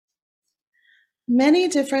Many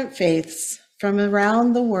different faiths from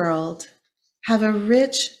around the world have a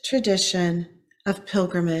rich tradition of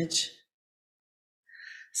pilgrimage.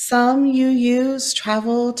 Some UUs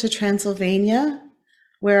travel to Transylvania,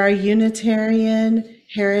 where our Unitarian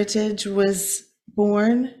heritage was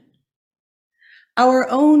born. Our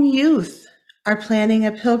own youth are planning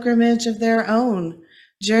a pilgrimage of their own,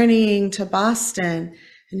 journeying to Boston.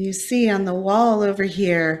 And you see on the wall over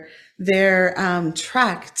here, their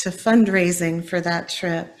track to fundraising for that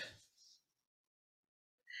trip.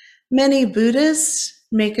 Many Buddhists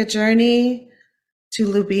make a journey to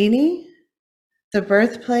Lumbini, the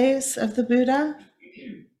birthplace of the Buddha.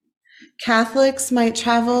 Catholics might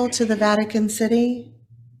travel to the Vatican City,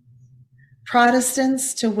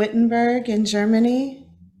 Protestants to Wittenberg in Germany.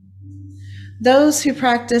 Those who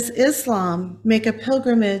practice Islam make a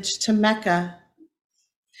pilgrimage to Mecca.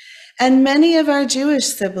 And many of our Jewish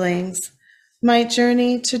siblings might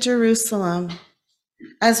journey to Jerusalem,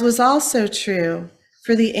 as was also true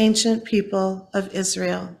for the ancient people of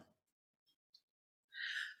Israel.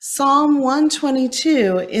 Psalm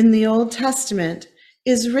 122 in the Old Testament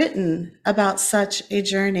is written about such a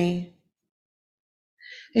journey.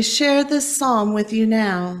 I share this psalm with you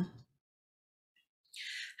now.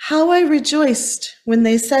 How I rejoiced when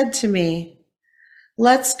they said to me,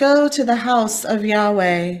 "Let's go to the house of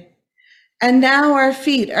Yahweh." And now our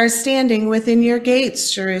feet are standing within your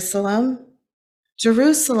gates, Jerusalem.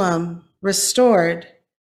 Jerusalem restored,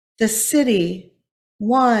 the city,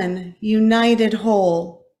 one united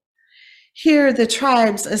whole. Here the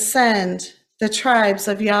tribes ascend, the tribes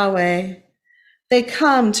of Yahweh. They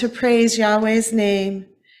come to praise Yahweh's name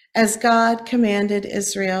as God commanded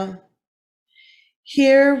Israel.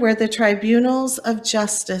 Here where the tribunals of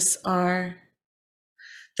justice are,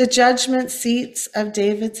 the judgment seats of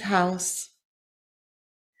David's house.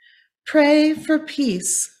 Pray for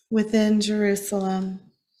peace within Jerusalem.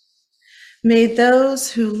 May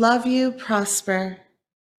those who love you prosper.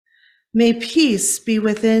 May peace be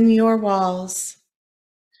within your walls.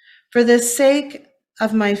 For the sake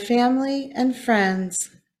of my family and friends,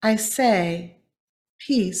 I say,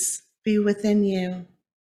 peace be within you.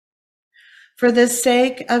 For the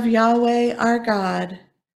sake of Yahweh our God,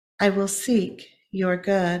 I will seek your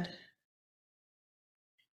good.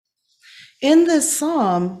 In this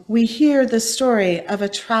psalm, we hear the story of a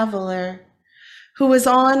traveler who was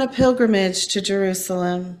on a pilgrimage to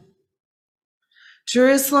Jerusalem.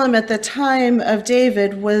 Jerusalem at the time of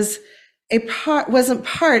David wasn't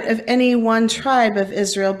part of any one tribe of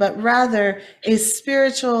Israel, but rather a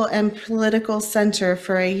spiritual and political center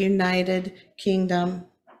for a united kingdom.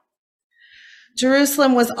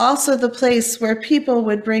 Jerusalem was also the place where people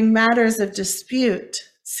would bring matters of dispute,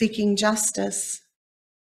 seeking justice.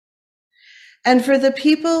 And for the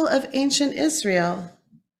people of ancient Israel,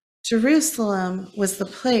 Jerusalem was the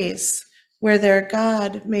place where their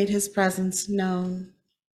God made his presence known.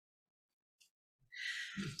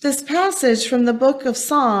 This passage from the book of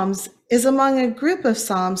Psalms is among a group of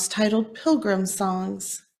psalms titled Pilgrim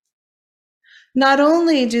Songs. Not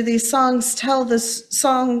only do these songs tell the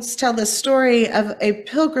story of a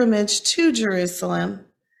pilgrimage to Jerusalem,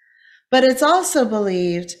 but it's also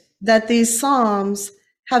believed that these psalms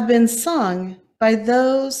have been sung by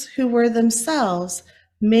those who were themselves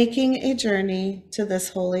making a journey to this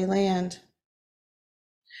holy land.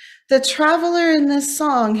 The traveler in this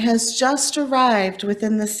song has just arrived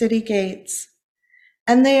within the city gates,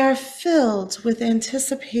 and they are filled with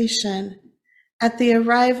anticipation at the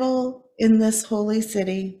arrival in this holy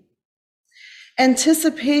city.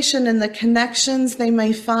 Anticipation in the connections they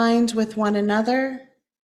may find with one another,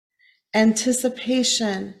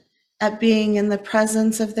 anticipation at being in the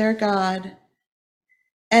presence of their God,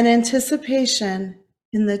 and anticipation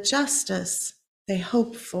in the justice they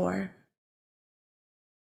hope for.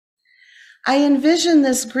 I envision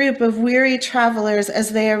this group of weary travelers as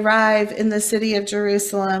they arrive in the city of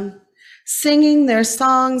Jerusalem, singing their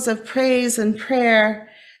songs of praise and prayer,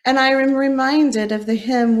 and I am reminded of the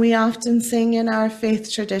hymn we often sing in our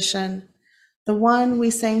faith tradition, the one we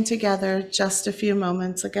sang together just a few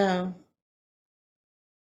moments ago.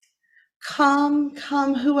 Come,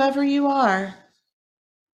 come, whoever you are,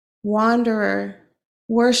 wanderer,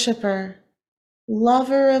 worshiper,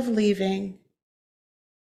 lover of leaving.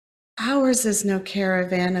 Ours is no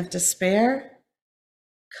caravan of despair.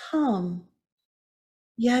 Come,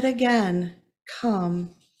 yet again,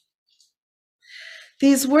 come.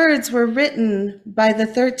 These words were written by the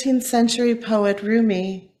 13th century poet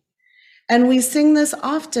Rumi, and we sing this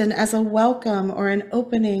often as a welcome or an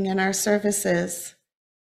opening in our services.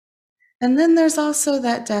 And then there's also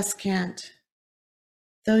that descant.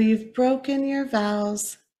 Though you've broken your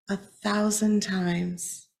vows 1,000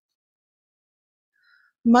 times.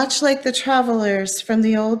 Much like the travelers from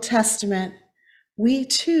the Old Testament, we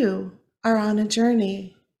too are on a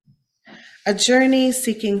journey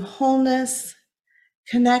seeking wholeness,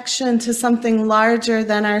 connection to something larger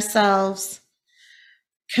than ourselves,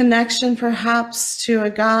 connection perhaps to a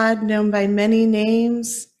God known by many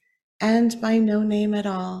names and by no name at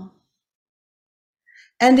all.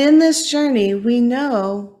 And in this journey, we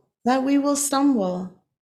know that we will stumble,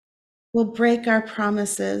 we'll break our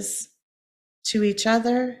promises to each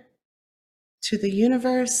other, to the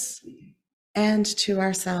universe, and to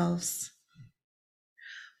ourselves.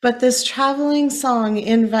 But this traveling song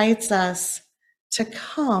invites us to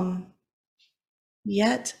come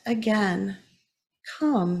yet again,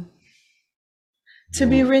 come, to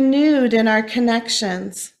be renewed in our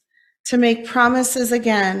connections, to make promises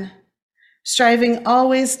again, striving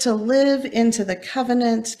always to live into the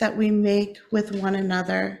covenant that we make with one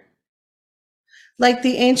another. Like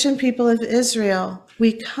the ancient people of Israel,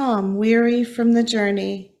 we come weary from the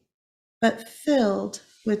journey, but filled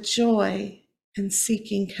with joy and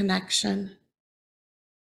seeking connection.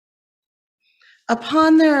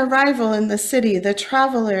 Upon their arrival in the city, the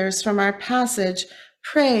travelers from our passage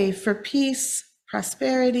pray for peace,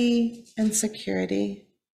 prosperity, and security.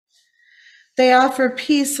 They offer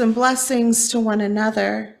peace and blessings to one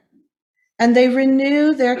another, and they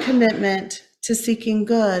renew their commitment to seeking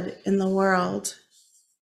good in the world.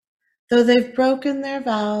 Though they've broken their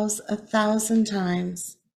vows 1,000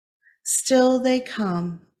 times, still they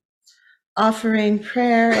come, offering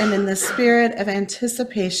prayer and in the spirit of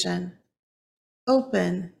anticipation,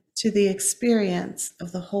 open to the experience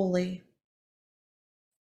of the holy.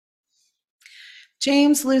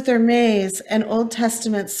 James Luther Mays, an Old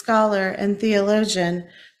Testament scholar and theologian,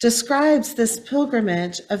 describes this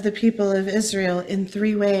pilgrimage of the people of Israel in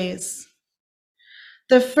 3 ways.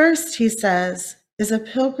 The first, he says, is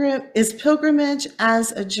pilgrimage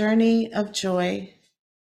as a journey of joy.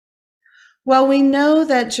 While we know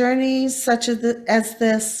that journeys such as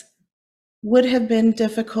this would have been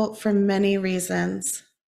difficult for many reasons,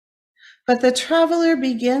 but the traveler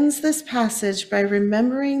begins this passage by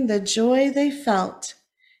remembering the joy they felt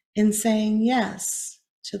in saying yes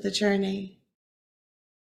to the journey.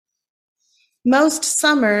 Most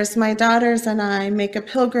summers, my daughters and I make a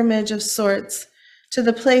pilgrimage of sorts to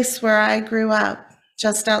the place where I grew up,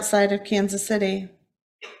 just outside of Kansas City.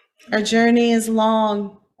 Our journey is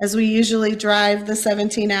long, as we usually drive the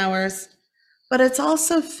 17 hours, but it's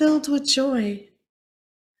also filled with joy.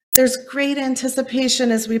 There's great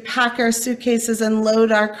anticipation as we pack our suitcases and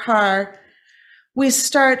load our car. We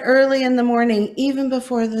start early in the morning, even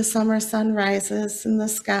before the summer sun rises in the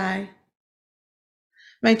sky.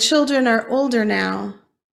 My children are older now,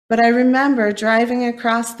 but I remember driving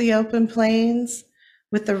across the open plains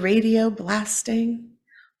with the radio blasting,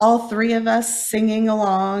 all 3 of us singing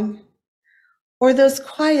along, or those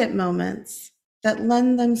quiet moments that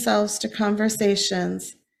lend themselves to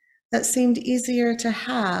conversations that seemed easier to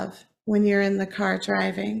have when you're in the car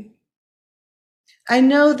driving. I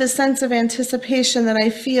know the sense of anticipation that I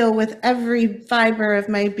feel with every fiber of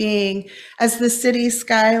my being as the city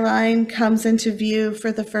skyline comes into view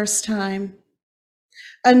for the first time.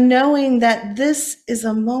 A knowing that this is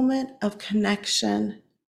a moment of connection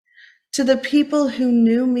to the people who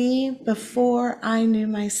knew me before I knew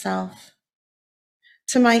myself,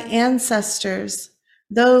 to my ancestors,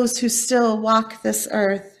 those who still walk this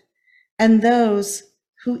earth, and those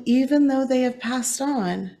who, even though they have passed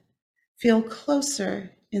on, feel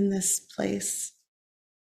closer in this place.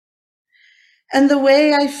 And the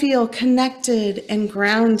way I feel connected and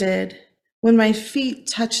grounded when my feet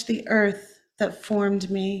touch the earth that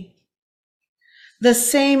formed me, the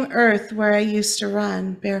same earth where I used to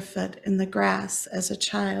run barefoot in the grass as a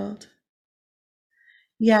child.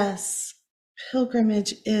 Yes,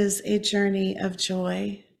 pilgrimage is a journey of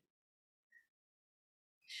joy.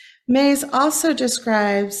 Mays also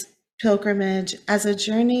describes pilgrimage as a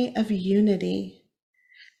journey of unity,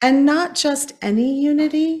 and not just any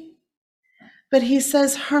unity, but he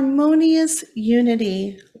says harmonious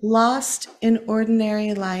unity lost in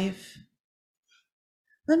ordinary life.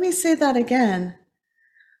 Let me say that again.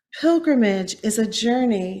 Pilgrimage is a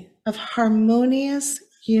journey of harmonious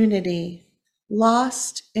unity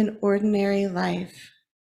lost in ordinary life.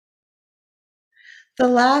 The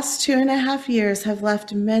last 2.5 years have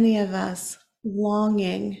left many of us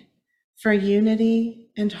longing for unity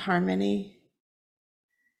and harmony.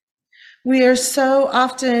 We are so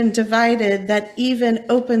often divided that even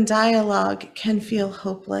open dialogue can feel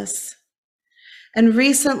hopeless. And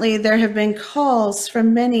recently there have been calls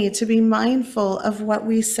from many to be mindful of what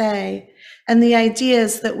we say and the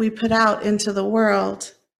ideas that we put out into the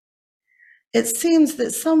world, it seems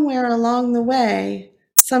that somewhere along the way,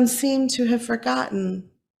 some seem to have forgotten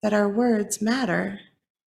that our words matter.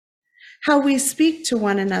 How we speak to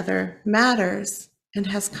one another matters and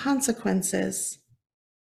has consequences.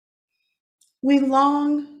 We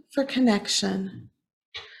long for connection,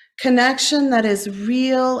 connection that is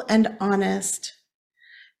real and honest,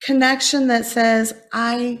 connection that says,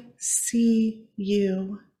 I see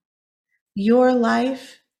you. Your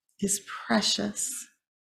life is precious.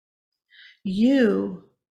 You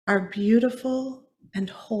are beautiful and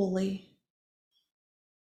holy.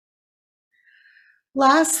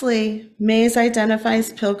 Lastly, Mays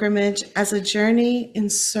identifies pilgrimage as a journey in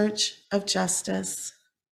search of justice.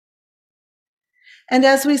 And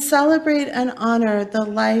as we celebrate and honor the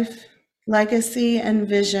life, legacy, and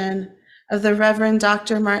vision of the Reverend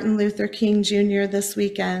Dr. Martin Luther King Jr. this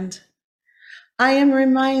weekend, I am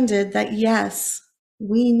reminded that yes,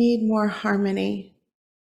 we need more harmony,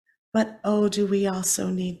 but oh, do we also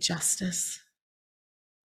need justice.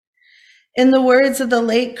 In the words of the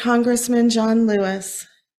late Congressman John Lewis,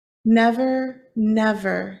 never,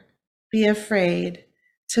 never be afraid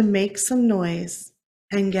to make some noise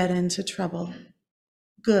and get into trouble.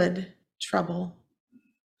 Good trouble.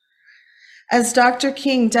 As Dr.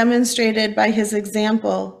 King demonstrated by his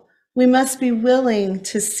example, we must be willing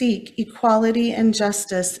to seek equality and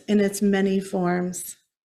justice in its many forms.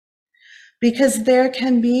 Because there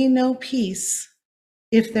can be no peace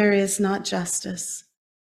if there is not justice.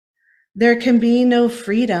 There can be no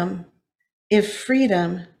freedom if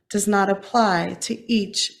freedom does not apply to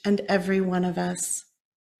each and every one of us.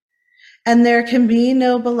 And there can be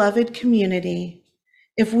no beloved community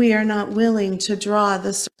if we are not willing to draw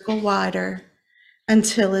the circle wider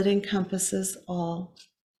until it encompasses all.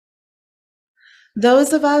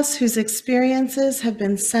 Those of us whose experiences have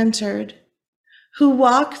been centered, who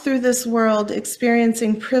walk through this world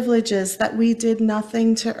experiencing privileges that we did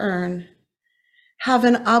nothing to earn, have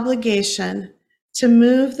an obligation to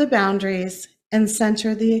move the boundaries and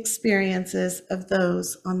center the experiences of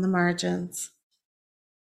those on the margins.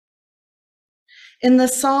 In the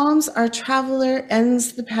Psalms, our traveler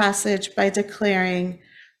ends the passage by declaring,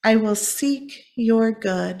 I will seek your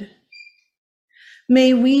good.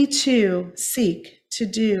 May we too seek to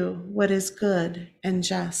do what is good and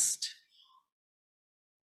just.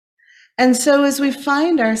 And so as we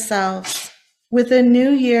find ourselves with a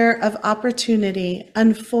new year of opportunity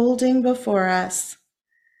unfolding before us,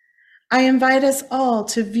 I invite us all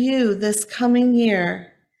to view this coming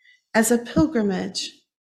year as a pilgrimage,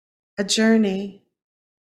 a journey.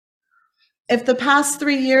 If the past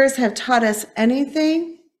 3 years have taught us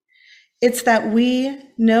anything, it's that we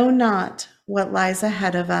know not what lies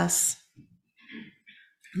ahead of us.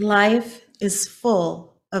 Life is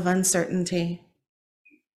full of uncertainty.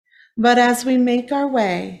 But as we make our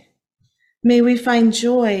way, may we find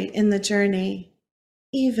joy in the journey,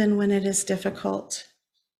 even when it is difficult.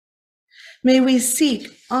 May we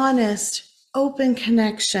seek honest, open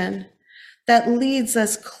connection that leads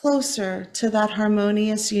us closer to that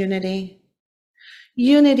harmonious unity.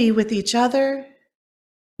 Unity with each other,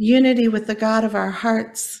 unity with the God of our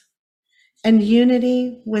hearts, and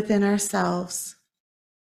unity within ourselves.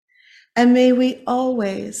 And may we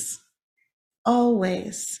always,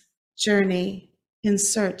 always journey in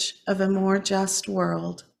search of a more just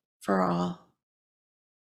world for all.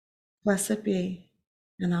 Blessed be,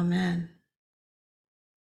 and amen.